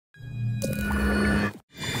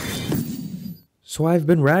So I've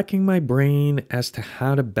been racking my brain as to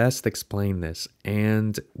how to best explain this,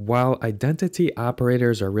 and while identity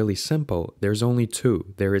operators are really simple, there's only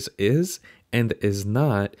two. There is and is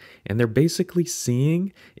not, and they're basically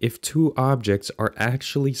seeing if two objects are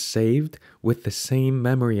actually saved with the same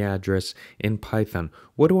memory address in Python.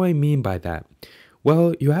 What do I mean by that?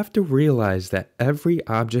 Well, you have to realize that every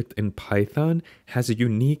object in Python has a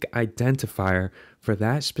unique identifier for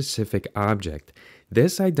that specific object.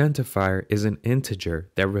 This identifier is an integer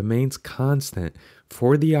that remains constant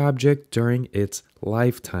for the object during its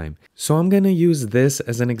lifetime. So I'm going to use this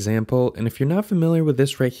as an example, and if you're not familiar with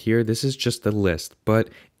this right here, this is just a list, but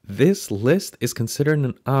this list is considered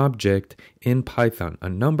an object in Python. A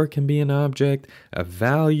number can be an object, a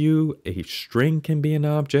value, a string can be an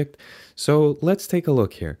object. So let's take a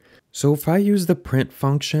look here. So if I use the print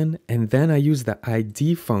function and then I use the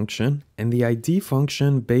ID function, and the ID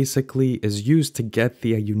function basically is used to get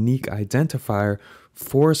the unique identifier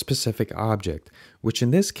for a specific object, which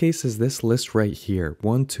in this case is this list right here,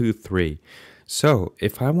 1, 2, 3. So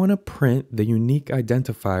if I want to print the unique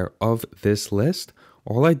identifier of this list,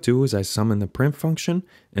 all I do is I summon the print function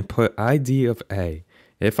and put ID of A.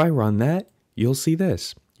 If I run that, you'll see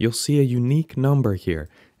this. You'll see a unique number here.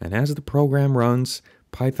 And as the program runs,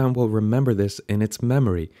 Python will remember this in its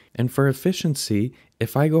memory. And for efficiency,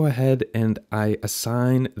 if I go ahead and I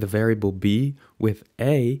assign the variable B with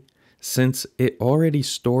A, since it already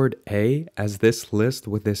stored A as this list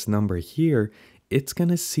with this number here, it's going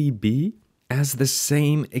to see B as the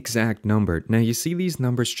same exact number. Now you see these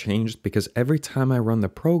numbers changed because every time I run the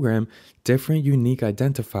program, different unique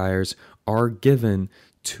identifiers are given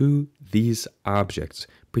to these objects,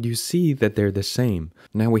 but you see that they're the same.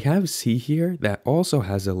 Now we have C here that also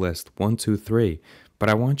has a list, 1, 2, 3, but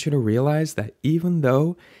I want you to realize that even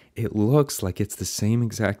though it looks like it's the same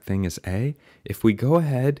exact thing as A, if we go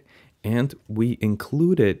ahead and we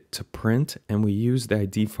include it to print and we use the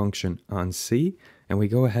ID function on C and we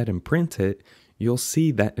go ahead and print it, you'll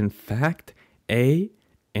see that in fact A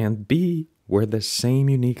and B were the same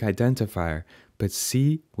unique identifier, but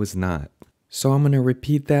C was not. So I'm going to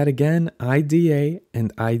repeat that again. IDA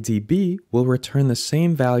and IDB will return the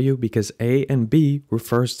same value because A and B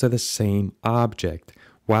refers to the same object,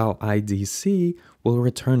 while IDC will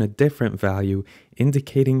return a different value,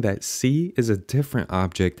 indicating that C is a different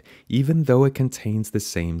object even though it contains the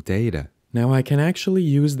same data. Now I can actually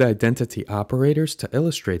use the identity operators to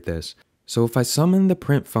illustrate this. So if I summon the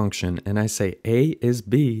print function and I say A is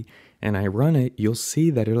B and I run it, you'll see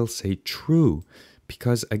that it'll say true.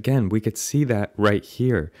 Because again, we could see that right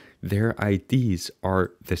here. Their IDs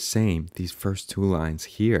are the same, these first two lines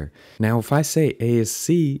here. Now, if I say A is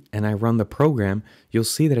C and I run the program, you'll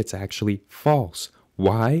see that it's actually false.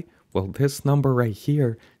 Why? Well, this number right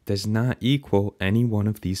here does not equal any one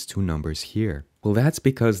of these two numbers here. Well, that's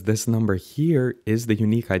because this number here is the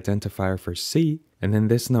unique identifier for C, and then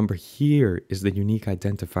this number here is the unique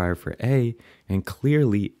identifier for A, and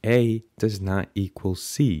clearly A does not equal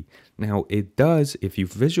C. Now, it does if you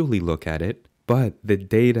visually look at it, but the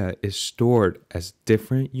data is stored as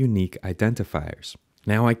different unique identifiers.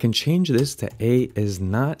 Now, I can change this to A is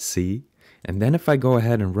not C, and then if I go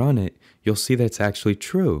ahead and run it, you'll see that it's actually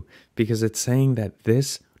true, because it's saying that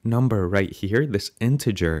this number right here, this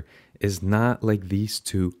integer, is not like these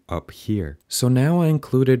two up here. So now I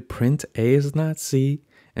included print A is not C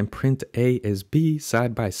and print A is B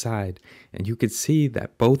side by side, and you could see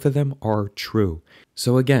that both of them are true.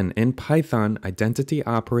 So again, in Python, identity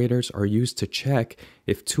operators are used to check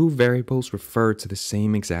if two variables refer to the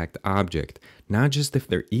same exact object, not just if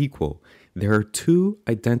they're equal. There are two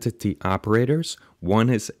identity operators. One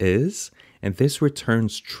is, and this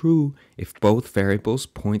returns true if both variables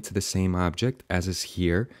point to the same object, as is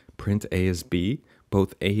here, print A is B.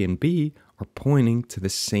 Both A and B are pointing to the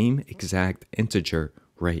same exact integer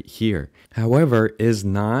right here. However, is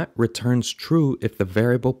not returns true if the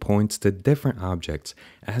variable points to different objects.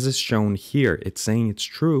 As is shown here, it's saying it's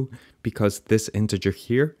true because this integer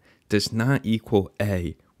here does not equal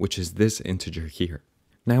A, which is this integer here.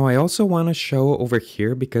 Now I also want to show over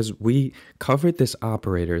here, because we covered this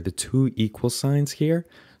operator, the two equal signs here.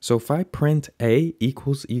 So if I print A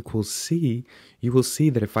equals C, you will see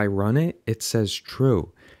that if I run it, it says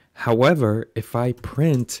true. However, if I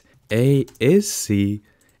print A is C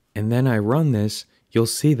and then I run this, you'll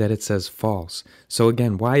see that it says false. So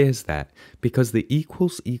again, why is that? Because the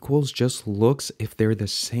equals just looks if they're the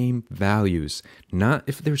same values, not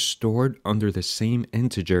if they're stored under the same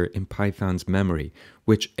integer in Python's memory,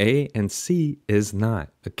 which A and C is not.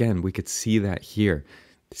 Again, we could see that here.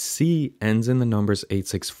 C ends in the numbers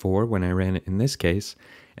 864 when I ran it in this case,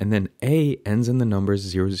 and then A ends in the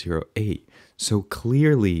numbers 008. So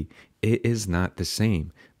clearly, it is not the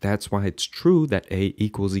same. That's why it's true that A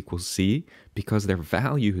equals C, because their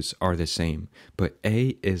values are the same, but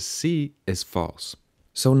A is C is false.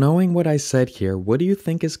 So knowing what I said here, what do you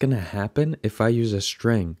think is going to happen if I use a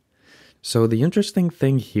string? So the interesting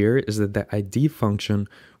thing here is that the ID function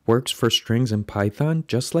works for strings in Python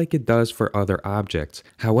just like it does for other objects.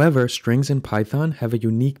 However, strings in Python have a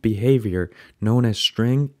unique behavior known as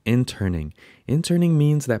string interning. Interning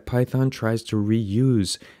means that Python tries to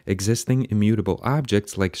reuse existing immutable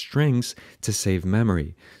objects like strings to save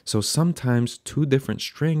memory. So sometimes two different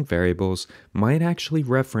string variables might actually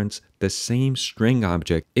reference the same string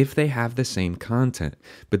object if they have the same content,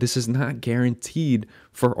 but this is not guaranteed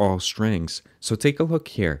for all strings. So take a look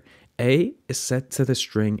here. A is set to the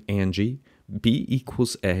string Angie, B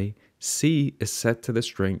equals A, C is set to the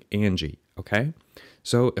string Angie, okay?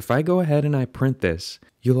 So if I go ahead and I print this,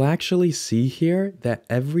 you'll actually see here that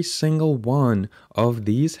every single one of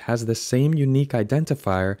these has the same unique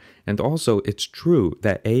identifier, and also it's true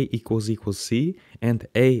that A equals C and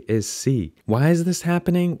A is C. Why is this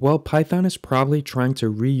happening? Well, Python is probably trying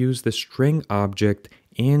to reuse the string object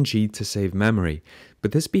Angie to save memory.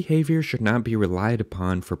 But this behavior should not be relied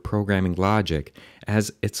upon for programming logic,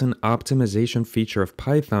 as it's an optimization feature of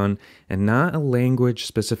Python and not a language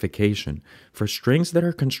specification. For strings that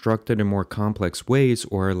are constructed in more complex ways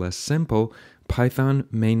or are less simple, Python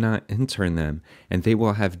may not intern them, and they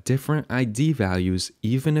will have different ID values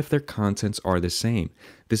even if their contents are the same.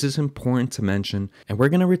 This is important to mention, and we're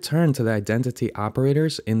going to return to the identity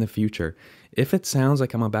operators in the future. If it sounds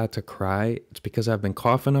like I'm about to cry, it's because I've been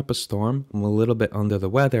coughing up a storm. I'm a little bit under the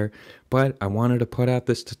weather, but I wanted to put out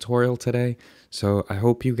this tutorial today, so I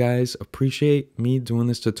hope you guys appreciate me doing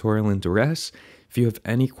this tutorial in duress. If you have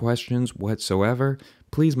any questions whatsoever,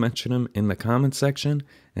 please mention them in the comment section,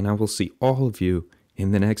 and I will see all of you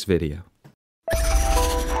in the next video.